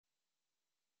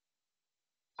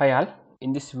Hi all,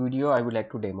 in this video I would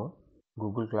like to demo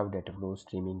Google Cloud Dataflow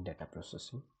Streaming Data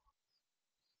Processing.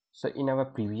 So in our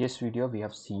previous video we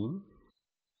have seen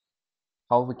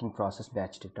how we can process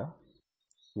batch data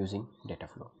using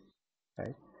Dataflow,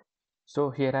 right?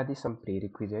 So here are some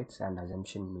prerequisites and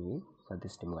assumption made for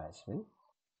this demo as well.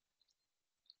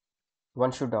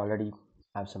 One should already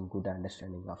have some good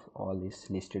understanding of all these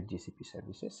listed GCP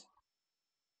services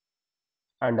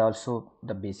and also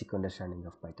the basic understanding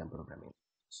of Python programming.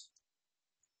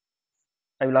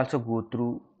 I will also go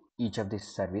through each of these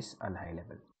service on high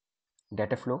level.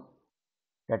 Dataflow.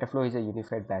 Dataflow is a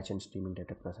unified batch and streaming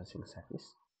data processing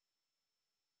service.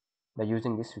 By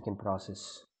using this, we can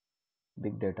process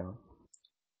big data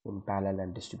in parallel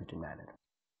and distributed manner.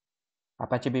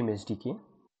 Apache Beam SDK,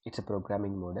 it's a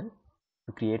programming model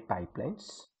to create pipelines,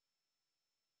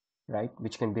 right,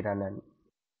 which can be run on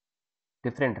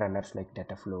different runners like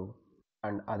Dataflow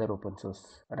and other open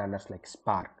source runners like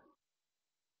Spark,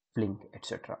 Flink,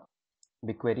 etc.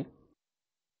 BigQuery,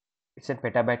 it's a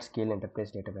petabyte scale enterprise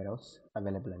data warehouse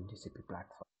available on GCP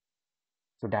platform.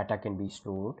 So data can be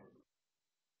stored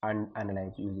and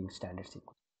analyzed using standard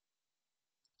SQL.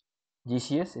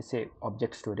 GCS is a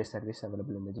object storage service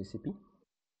available in the GCP.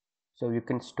 So you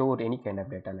can store any kind of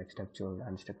data like structured,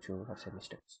 unstructured or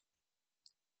semi-structured.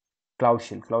 Cloud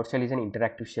Shell. Cloud Shell is an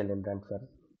interactive shell environment for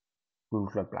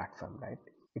Google Cloud Platform, right?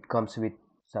 It comes with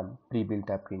some pre-built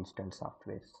up instance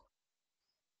softwares,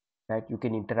 right? You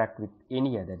can interact with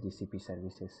any other GCP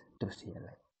services through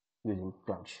CLI using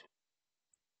Cloud Shell.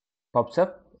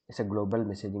 PubSub is a global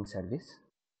messaging service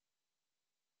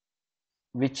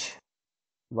which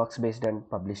works based on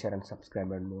publisher and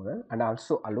subscriber model and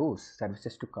also allows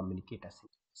services to communicate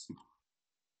asynchronously.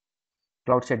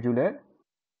 Cloud Scheduler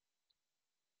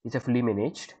is a fully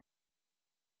managed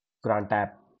grant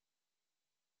app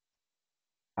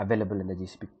available in the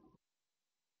GCP,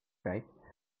 right?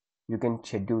 You can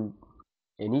schedule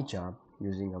any job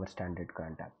using our standard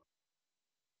grant app,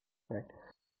 right?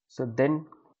 So then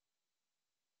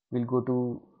we'll go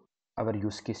to our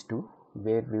use case 2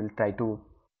 where we will try to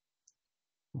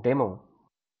demo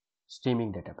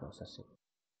streaming data processing,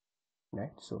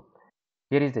 right? So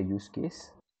here is the use case.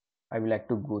 I would like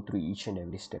to go through each and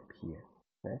every step here,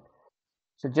 right?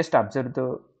 So just observe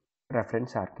the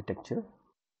reference architecture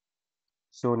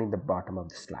shown in the bottom of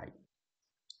the slide,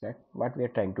 right? What we are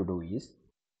trying to do is,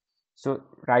 so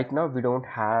right now we don't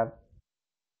have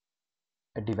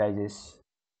a devices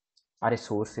or a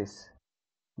sources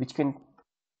which can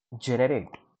generate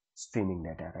streaming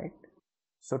data, right?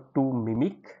 So to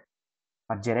mimic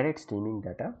or generate streaming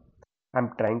data,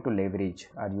 I'm trying to leverage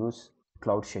or use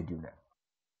Cloud Scheduler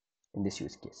in this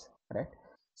use case, right?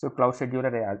 So Cloud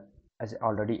Scheduler, as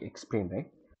already explained, right?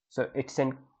 So it's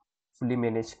a fully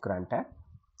managed grant app.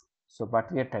 So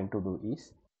what we are trying to do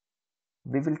is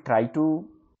we will try to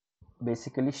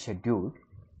basically schedule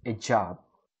a job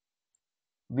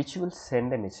which will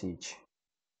send a message,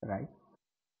 right,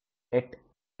 at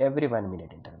every 1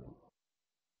 minute interval,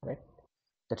 right?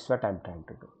 That's what I'm trying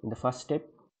to do. In the first step,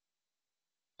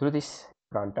 through this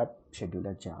grant app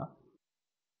scheduler job,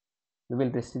 we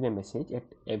will receive a message at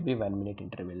every 1 minute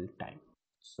interval time.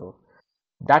 So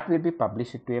that will be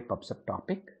published to a PubSub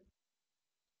topic,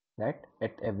 right,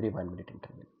 at every 1 minute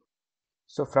interval.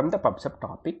 So from the PubSub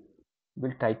topic,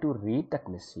 we'll try to read that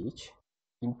message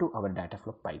into our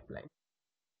Dataflow pipeline,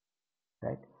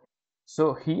 right?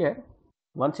 So here,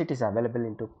 once it is available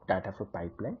into Dataflow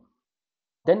pipeline,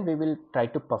 then we will try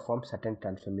to perform certain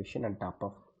transformation on top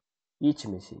of each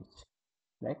message,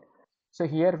 right? So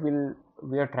here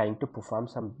we are trying to perform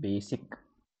some basic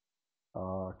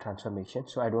transformation.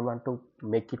 So I don't want to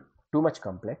make it too much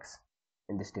complex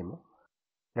in this demo.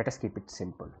 Let us keep it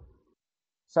simple.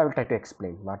 So I will try to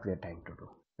explain what we are trying to do,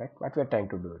 right? What we are trying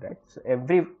to do, right? So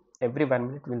every 1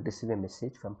 minute we'll receive a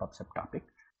message from PubSub topic.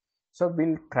 So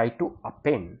we'll try to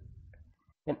append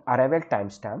an arrival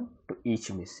timestamp to each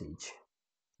message,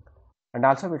 and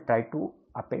also we'll try to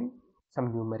append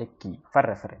some numeric key for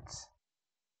reference,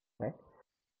 right?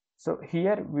 So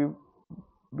here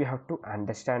we have to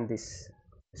understand this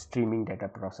streaming data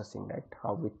processing, right?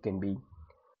 How it can be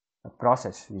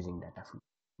processed using Dataflow,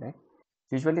 right?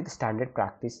 Usually the standard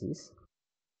practice is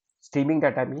streaming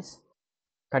data means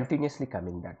continuously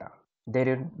coming data.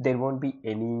 There won't be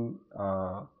any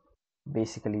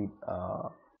basically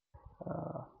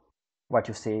what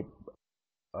you say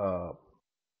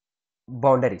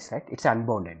boundaries, right? It's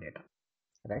unbounded data,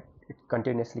 right? It's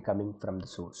continuously coming from the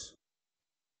source.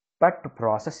 But to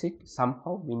process it,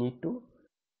 somehow we need to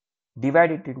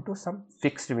divide it into some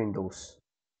fixed windows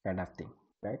kind of thing,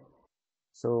 right?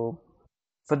 So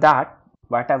for that,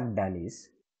 what I've done is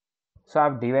So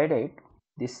I've divided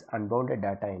this unbounded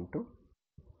data into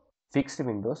fixed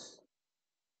windows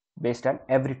based on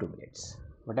every 2 minutes.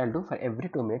 What I'll do, for every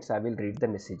 2 minutes I will read the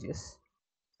messages,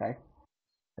 right?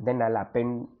 Then I'll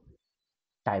append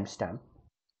timestamp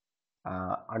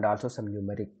and also some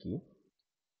numeric key.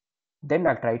 Then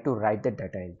I'll try to write the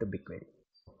data into BigQuery.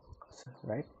 So,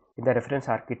 right, in the reference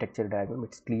architecture diagram,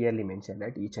 it's clearly mentioned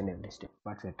at each and every step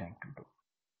what we're trying to do.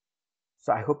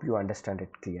 So I hope you understand it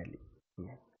clearly.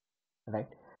 Yeah. Right.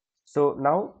 So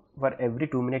now for every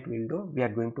 2-minute window, we are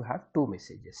going to have 2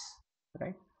 messages,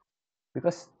 right?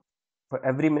 Because for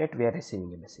every minute we are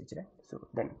receiving a message, right? So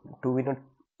then 2 minute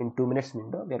in 2 minutes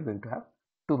window, we are going to have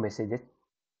 2 messages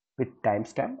with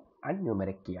timestamp and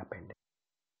numeric key appended,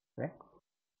 right?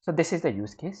 So this is the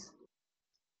use case,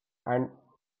 and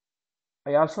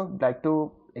I also like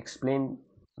to explain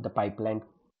the pipeline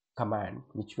command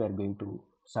which we are going to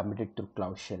submit it through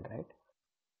Cloud Shell, right?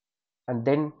 And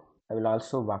then I will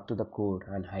also walk to the code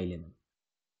on high level,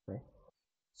 right?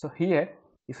 So here,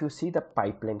 if you see the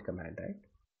pipeline command, right?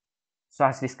 So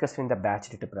as discussed in the batch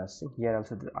data processing, here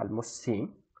also almost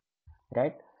same,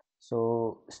 right?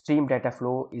 So stream data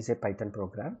flow is a Python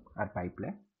program or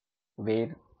pipeline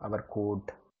where our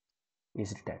code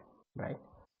is written, right?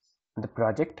 The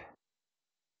project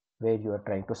where you are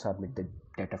trying to submit the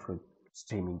data flow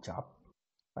streaming job,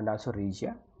 and also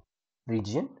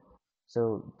region.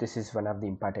 So this is one of the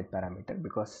important parameter,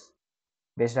 because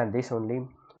based on this only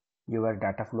your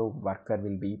data flow worker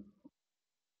will be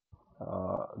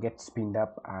get spinned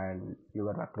up and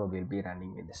your workload will be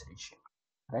running in this region,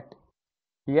 right?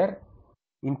 Here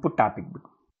input topic,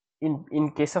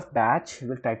 in case of batch we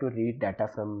will try to read data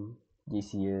from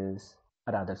GCS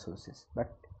or other sources,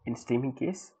 but in streaming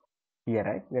case here,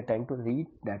 right, we are trying to read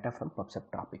data from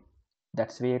pub/sub topic.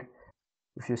 That's where,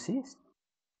 if you see,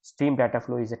 stream data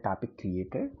flow is a topic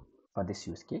created for this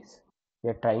use case. We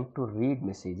are trying to read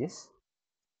messages,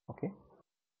 okay,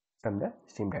 from the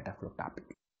stream data flow topic.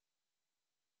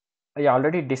 I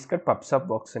already discussed pub/sub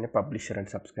works in a publisher and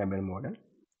subscriber model.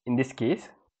 In this case,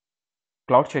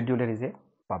 Cloud Scheduler is a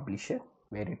publisher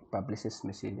where it publishes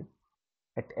messages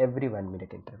at every 1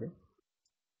 minute interval,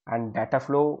 and data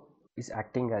flow is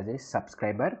acting as a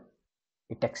subscriber.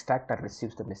 It extracts or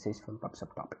receives the message from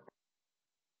pub/sub topic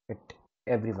at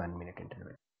every 1 minute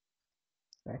interval,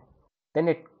 right? Then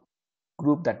it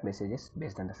group that messages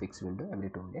based on the fixed window every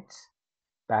 2 minutes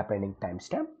by appending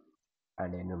timestamp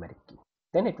and a numeric key.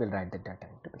 Then it will write the data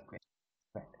into BigQuery.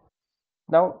 Right.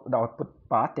 Now the output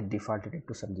path is defaulted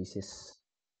into some GCS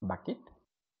bucket.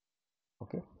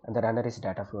 Okay, and the runner is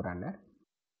data flow runner,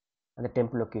 and the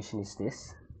temp location is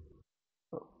this.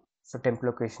 So temp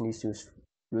location is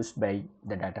used by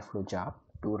the data flow job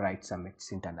to write some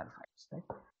its internal files.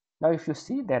 Right. Now if you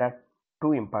see, there are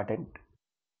two important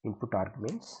input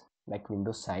arguments like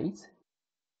window size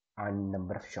and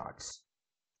number of shots.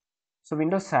 So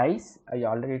window size, I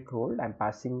already told I'm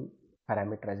passing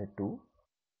parameter as a 2.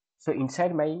 So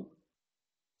inside my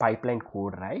pipeline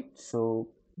code, right? So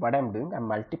what I'm doing, I'm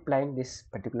multiplying this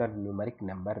particular numeric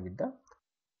number with the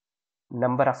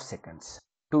number of seconds,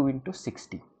 2 into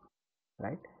 60,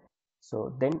 right?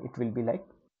 So then it will be like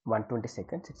 120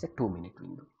 seconds. It's a 2-minute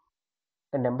window.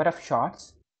 The number of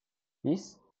shots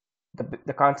is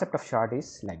the concept of shot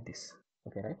is like this,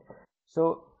 okay, right?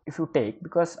 So if you take,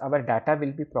 because our data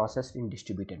will be processed in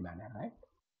distributed manner, right?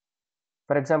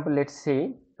 For example, let's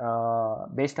say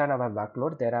based on our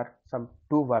workload, there are some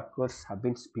 2 workers have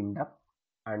been spinned up,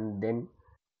 and then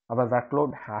our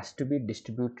workload has to be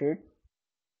distributed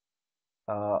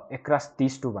across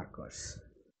these 2 workers,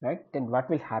 right? Then what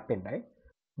will happen, right?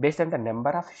 Based on the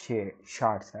number of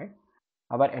shards, right?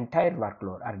 Our entire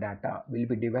workload or data will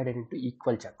be divided into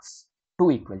equal chunks,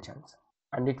 2 equal chunks,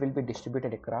 and it will be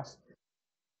distributed across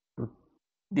to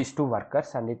these 2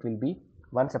 workers, and it will be,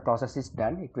 once the process is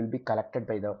done, it will be collected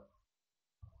by the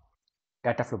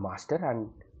data flow master, and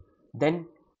then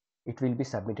it will be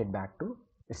submitted back to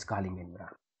its calling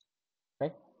environment,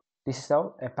 right? This is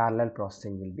how a parallel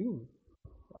processing will be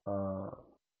uh,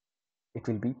 it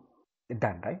will be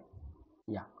done, right?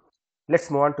 Yeah,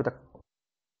 let's move on to the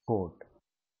code,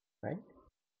 right?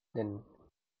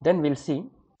 Then we'll see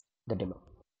the demo,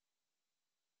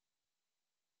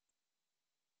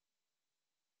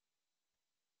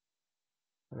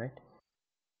 right?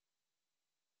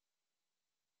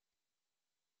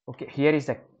 Okay, here is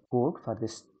the code for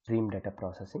this stream data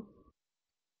processing.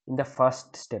 In the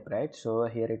first step, right, so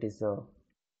here it is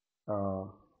uh,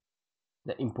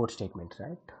 the import statement,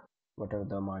 right? Whatever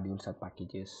the modules or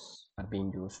packages are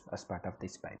being used as part of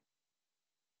this pipe.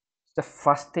 The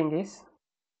first thing is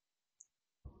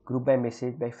group by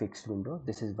message by fixed window.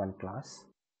 This is one class.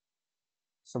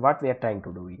 So what we are trying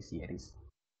to do is here is,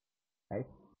 right?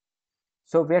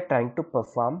 So we are trying to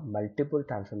perform multiple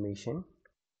transformation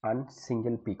on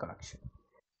single P collection.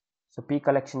 So P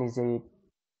collection is a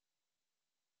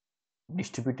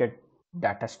distributed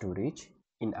data storage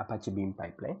in Apache Beam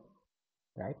pipeline,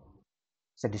 right?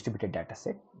 It's a distributed data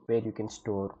set where you can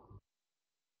store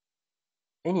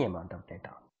any amount of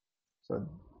data. So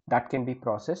that can be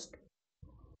processed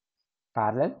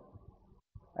parallel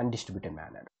and distributed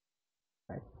manner,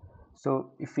 right?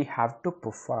 So if we have to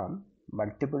perform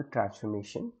multiple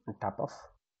transformation on top of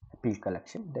P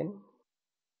collection, then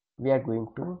we are going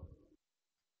to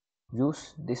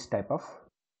use this type of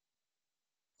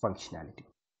functionality,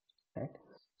 right?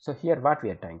 So here what we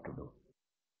are trying to do,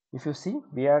 if you see,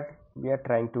 we are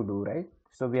trying to do, right?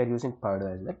 So we are using Purdo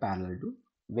as well, parallel to,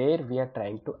 where we are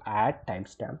trying to add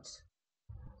timestamps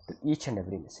to each and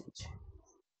every message,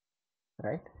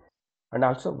 right? And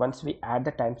also once we add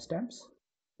the timestamps,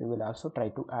 we will also try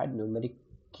to add numeric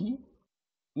key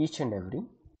each and every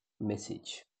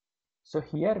message. So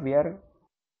here we are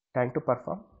trying to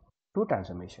perform two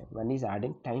transformation. One is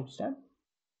adding timestamp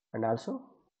and also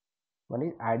one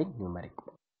is adding numeric,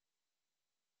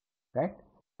 right?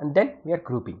 And then we are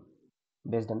grouping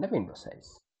based on the window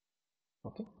size.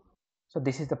 Okay, so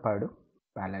this is the Purdue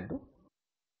parallel to.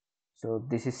 So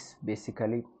this is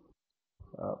basically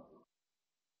uh,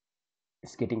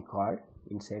 it's getting called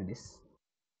inside this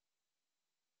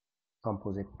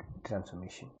composite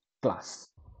transformation class.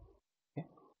 Okay.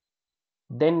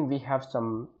 Then we have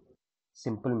some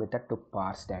simple method to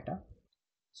parse data.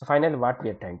 So finally what we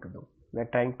are trying to do, we are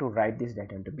trying to write this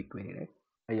data into BigQuery, right?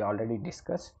 I already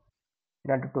discussed,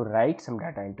 in order to write some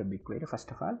data into BigQuery, first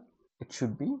of all it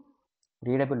should be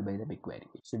readable by the BigQuery.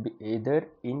 It should be either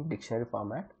in dictionary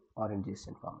format or in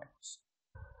JSON formats.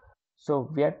 So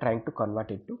we are trying to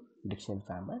convert it to dictionary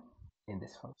format in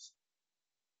this function,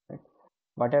 right?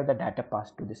 Whatever the data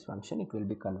passed to this function, it will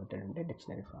be converted into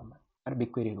dictionary format or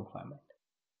BigQuery row format,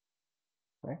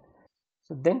 right?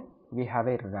 So then we have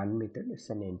a run method. It's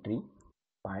an entry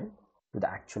point to the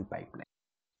actual pipeline.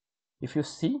 If you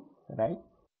see, right,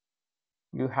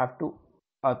 you have to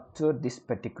observe this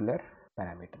particular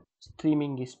parameter.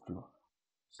 Streaming is true.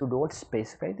 So don't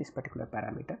specify this particular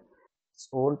parameter. Its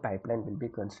whole pipeline will be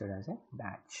considered as a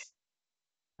batch,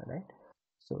 right?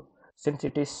 So since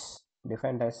it is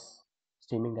defined as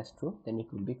streaming as true, then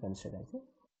it will be considered as a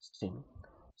streaming.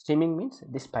 Streaming means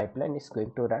this pipeline is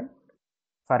going to run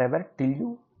forever till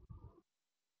you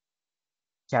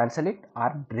cancel it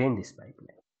or drain this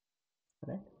pipeline,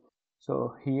 right?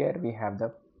 So here we have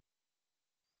the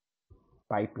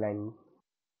pipeline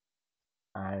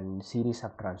and series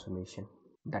of transformation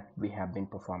that we have been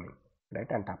performing, right,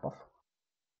 on top of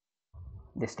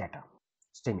this data,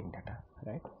 streaming data,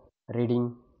 right?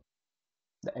 Reading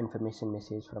the information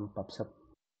message from pubsub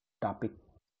topic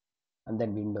and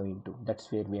then window into,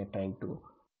 that's where we are trying to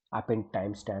append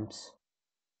timestamps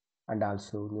and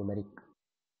also numeric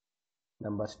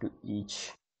numbers to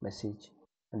each message,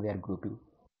 and we are grouping,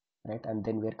 right? And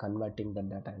then we are converting the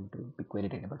data into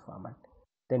BigQuery readable format,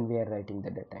 then we are writing the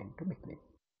data into BigQuery,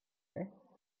 right?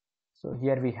 So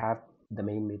here we have the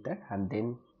main method, and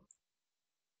then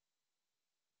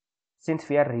since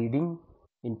we are reading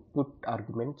input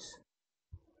arguments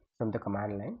from the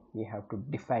command line, we have to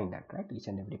define that, right, each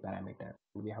and every parameter,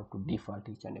 and we have to default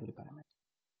each and every parameter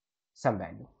some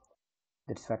value.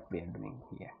 That's what we are doing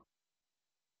here,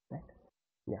 right?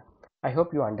 Yeah, I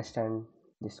hope you understand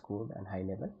this code and high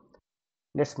level.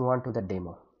 Let's move on to the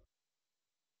demo.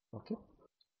 Okay,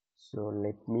 so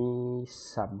let me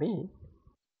submit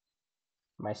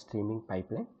my streaming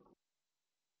pipeline.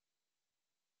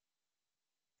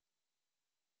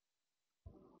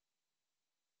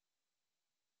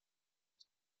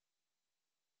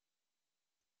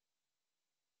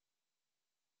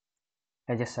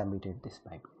 I just submitted this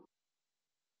pipeline,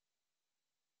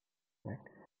 right?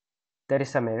 There is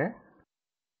some error.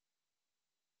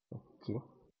 Okay,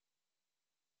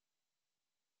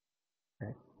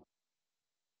 right.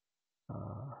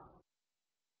 uh,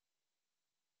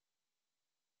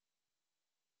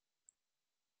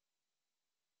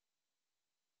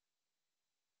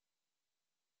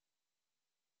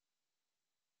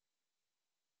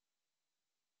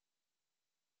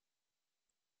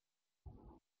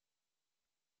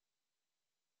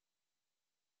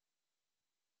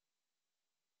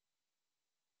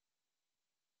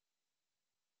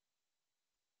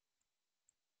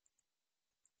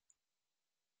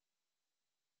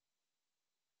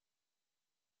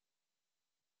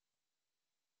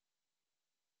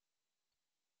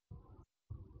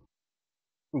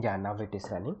 yeah, now it is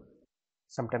running.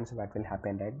 sometimes what will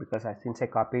happen, right? Because since I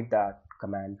copied the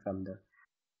command from the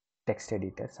text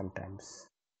editor, sometimes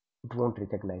it won't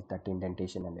recognize that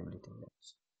indentation and everything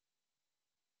else.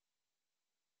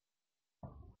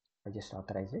 I just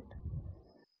authorize it.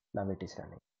 Now it is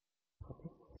running. Okay.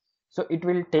 So it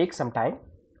will take some time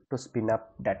to spin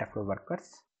up Dataflow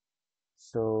workers.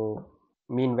 So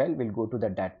meanwhile, we'll go to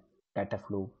the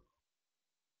Dataflow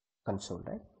console,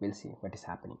 right? We'll see what is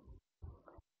happening.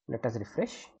 Let us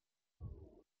refresh.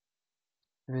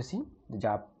 You see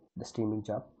the streaming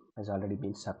job has already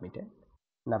been submitted.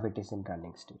 Now it is in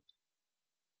running state.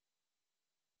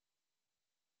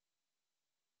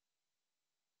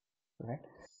 Right.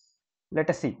 Let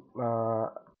us see.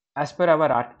 As per our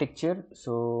architecture,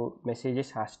 so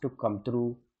messages has to come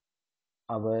through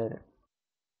our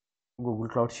Google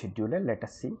Cloud scheduler. Let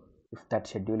us see if that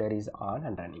scheduler is on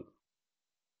and running.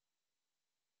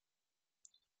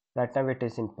 Right now it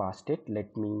is in past state.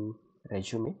 Let me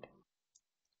resume it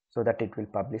so that it will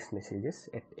publish messages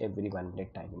at every 1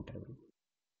 minute time interval.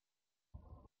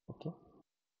 Okay.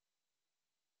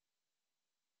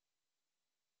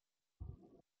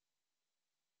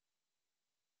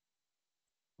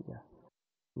 Yeah.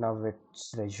 Now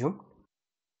it's resumed.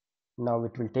 Now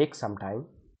it will take some time,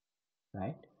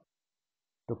 right,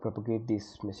 to propagate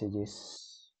these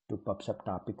messages to PubSub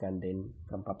topic, and then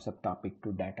from PubSub topic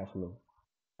to data flow,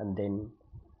 and then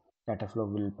data flow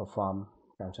will perform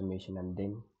transformation, and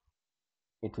then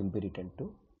it will be returned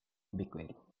to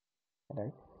BigQuery,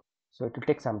 right? So it will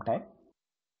take some time.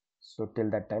 So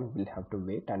till that time we'll have to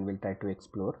wait, and we'll try to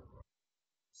explore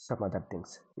some other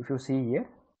things. If you see here,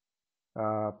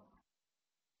 uh,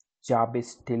 job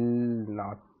is still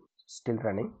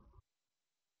running.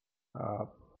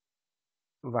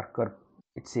 Worker,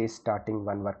 it says starting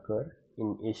one worker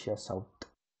in Asia South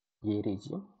A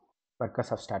region. Workers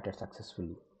have started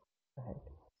successfully. Right.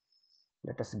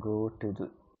 Let us go to the,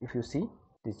 if you see,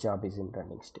 this job is in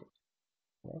running state,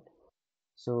 right?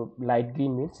 So light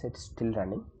green means it's still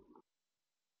running,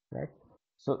 right?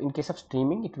 So in case of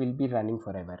streaming, it will be running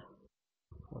forever.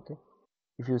 Okay.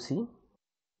 If you see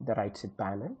the right side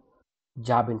panel,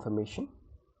 job information,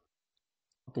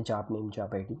 okay, job name,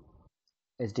 job ID,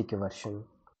 SDK version,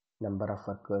 number of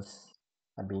workers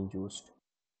are being used,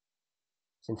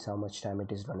 since how much time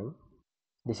it is running.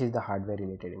 This is the hardware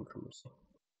related information,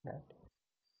 right?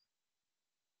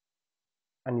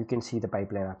 And you can see the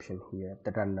pipeline option here,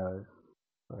 the runner,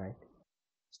 right?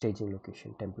 Staging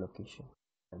location, temp location,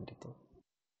 everything.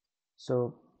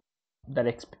 So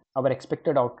that our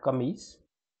expected outcome is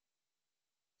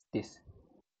this.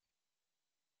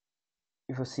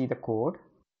 If you see the code,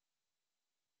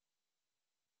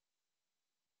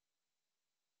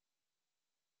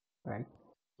 right,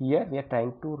 here we are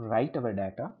trying to write our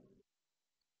data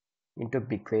into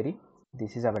BigQuery.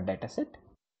 This is our data set.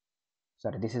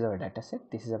 Sorry, this is our data set.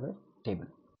 This is our table.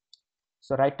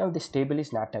 So right now this table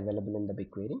is not available in the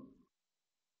BigQuery.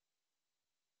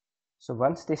 So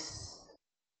once this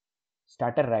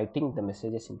started writing the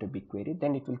messages into BigQuery,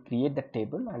 then it will create the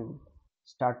table and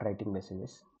start writing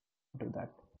messages into that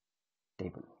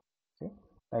table. Okay.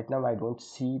 Right now I don't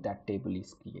see that table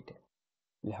is created.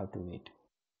 We'll have to wait.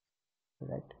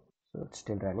 Right. So it's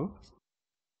still running.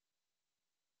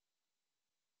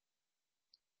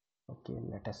 Okay,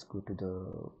 let us go to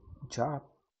the job.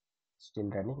 Still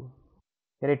running.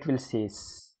 Here it will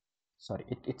says, sorry,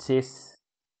 it says,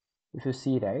 if you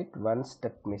see, right, once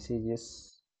that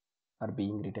messages are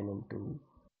being written into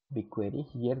BigQuery,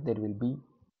 here there will be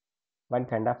one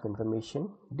kind of information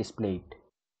displayed,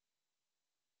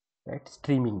 right?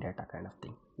 Streaming data kind of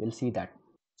thing. We'll see that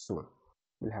soon.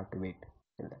 We'll have to wait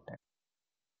till that time.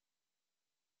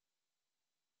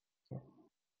 Okay.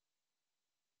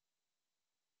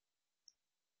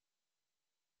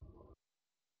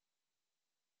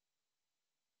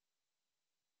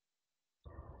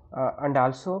 And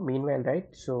also meanwhile, right,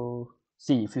 so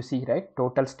see, if you see, right,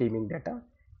 total streaming data,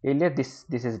 earlier this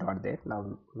is not there.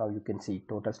 Now you can see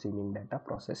total streaming data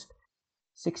processed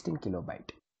 16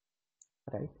 kilobyte,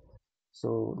 right?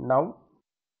 So now,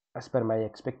 as per my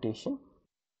expectation,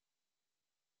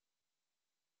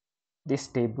 this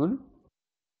table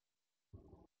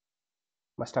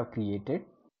must have created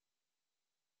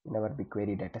in our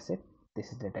BigQuery dataset.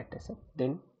 This is the dataset.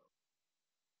 Then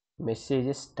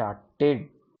messages started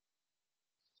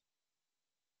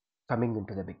coming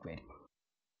into the BigQuery.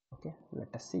 Okay,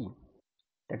 let us see.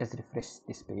 Let us refresh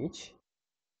this page.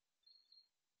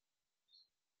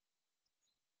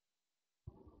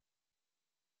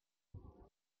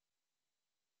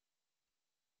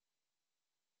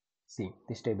 See,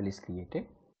 this table is created.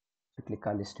 So click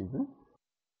on this table,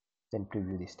 then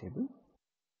preview this table.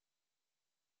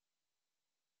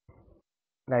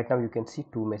 right now you can see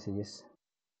two messages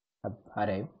have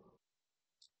arrived,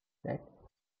 right?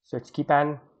 So it's keep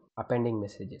on appending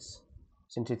messages.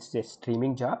 Since it's a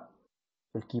streaming job,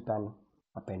 we'll keep on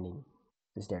appending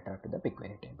this data to the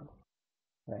BigQuery table,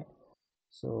 right?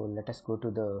 So let us go to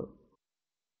the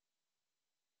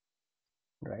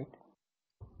right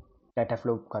data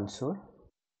flow console,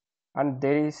 and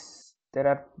there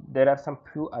are some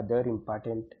few other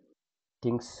important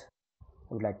things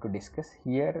I would like to discuss.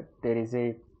 Here there is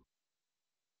a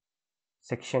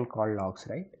section called logs,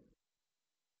 right?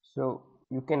 So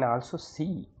you can also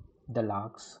see the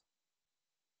logs,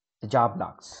 the job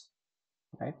logs,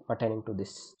 right, pertaining to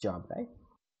this job, right?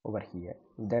 Over here,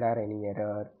 if there are any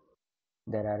error,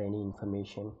 there are any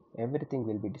information, everything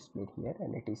will be displayed here,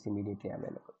 and it is immediately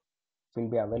available. It will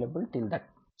be available till that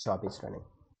job is running,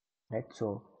 right?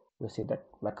 So you see that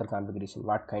worker configuration,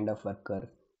 what kind of worker,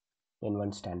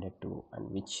 N1 standard 2, and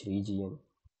which region,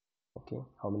 okay,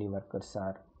 how many workers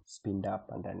are spinned up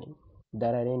and running. If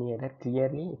there are any error,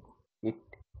 clearly it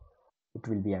it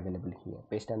will be available here.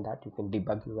 Based on that, you can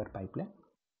debug your pipeline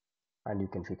and you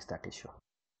can fix that issue,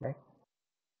 right?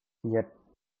 Here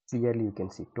clearly you can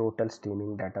see total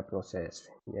streaming data processed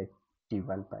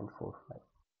 81.45,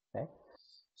 right?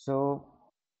 So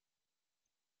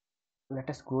let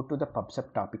us go to the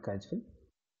PubSub topic as well.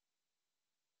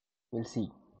 We'll see.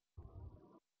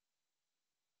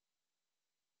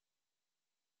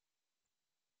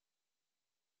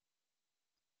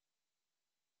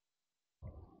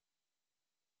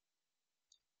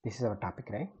 This is our topic,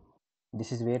 right?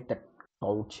 This is where the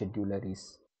cloud scheduler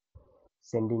is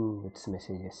sending its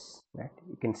messages, right?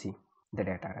 You can see the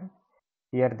data, right?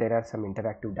 Here there are some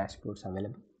interactive dashboards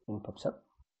available in PubSub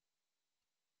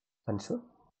console.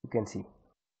 You can see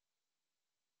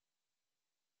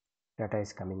data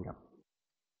is coming up,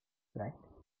 right?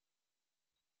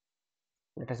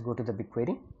 Let us go to the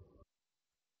BigQuery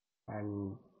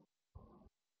and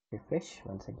refresh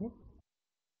once again.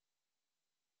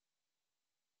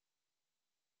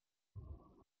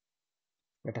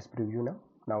 Let us preview now.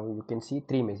 Now you can see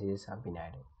three messages have been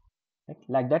added, right?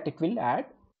 Like that it will add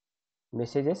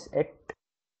messages at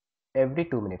every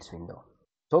 2 minutes window.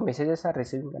 So messages are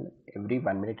receiving every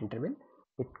 1 minute interval.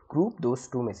 It group those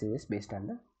two messages based on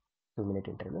the 2 minute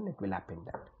interval. It will append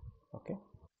that. Okay.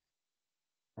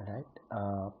 All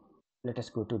right. Let us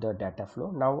go to the data flow.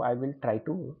 Now I will try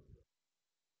to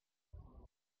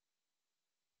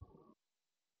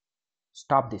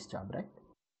stop this job, right?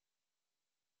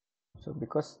 So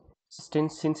because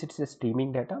since it's a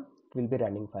streaming data, it will be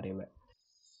running forever.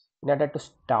 In order to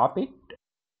stop it,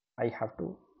 I have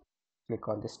to click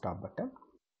on the stop button.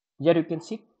 Here you can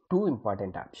see two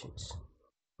important options.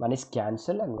 One is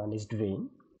cancel and one is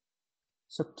drain.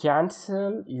 So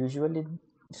cancel, usually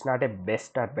it's not a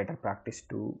best or better practice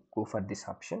to go for this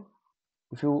option.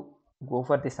 If you go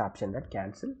for this option, that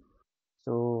cancel,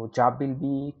 so job will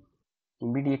be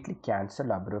immediately cancelled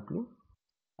abruptly,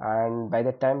 and by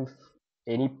the time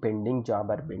any pending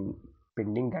job or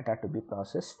pending data to be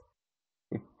processed,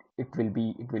 it it will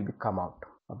be come out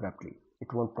abruptly.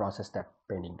 It won't process that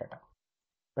pending data.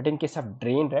 But in case of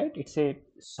drain, right, it's a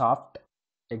soft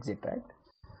exit, right?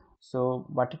 So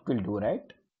what it will do, right,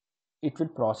 it will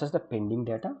process the pending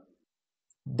data,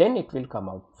 then it will come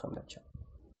out from the job.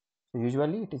 So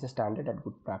usually it is a standard and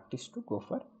good practice to go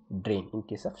for drain in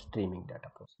case of streaming data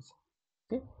processing.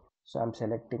 Okay, so I'm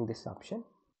selecting this option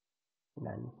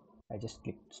and I just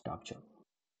click stop job,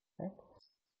 right?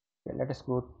 Okay, let us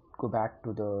go back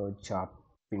to the job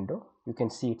window. You can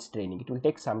see it's training. It will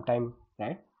take some time,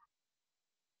 right?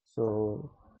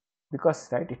 So because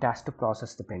right, it has to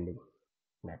process the pending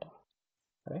data,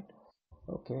 right?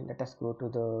 Okay, let us go to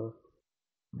the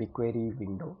BigQuery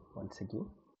window once again.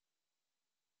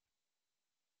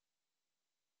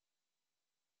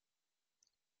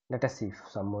 Let us see if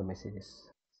some more messages.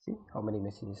 See how many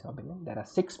messages have been. There are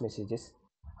 6 messages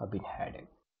have been added.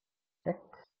 Okay,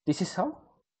 this is how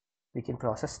we can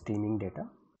process streaming data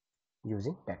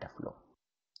using Dataflow.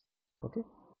 Okay,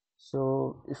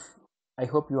 so if I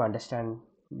hope you understand.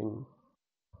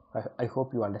 I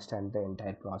hope you understand the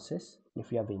entire process.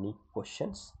 If you have any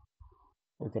questions,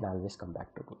 you can always come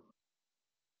back to me.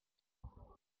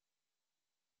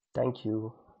 Thank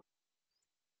you.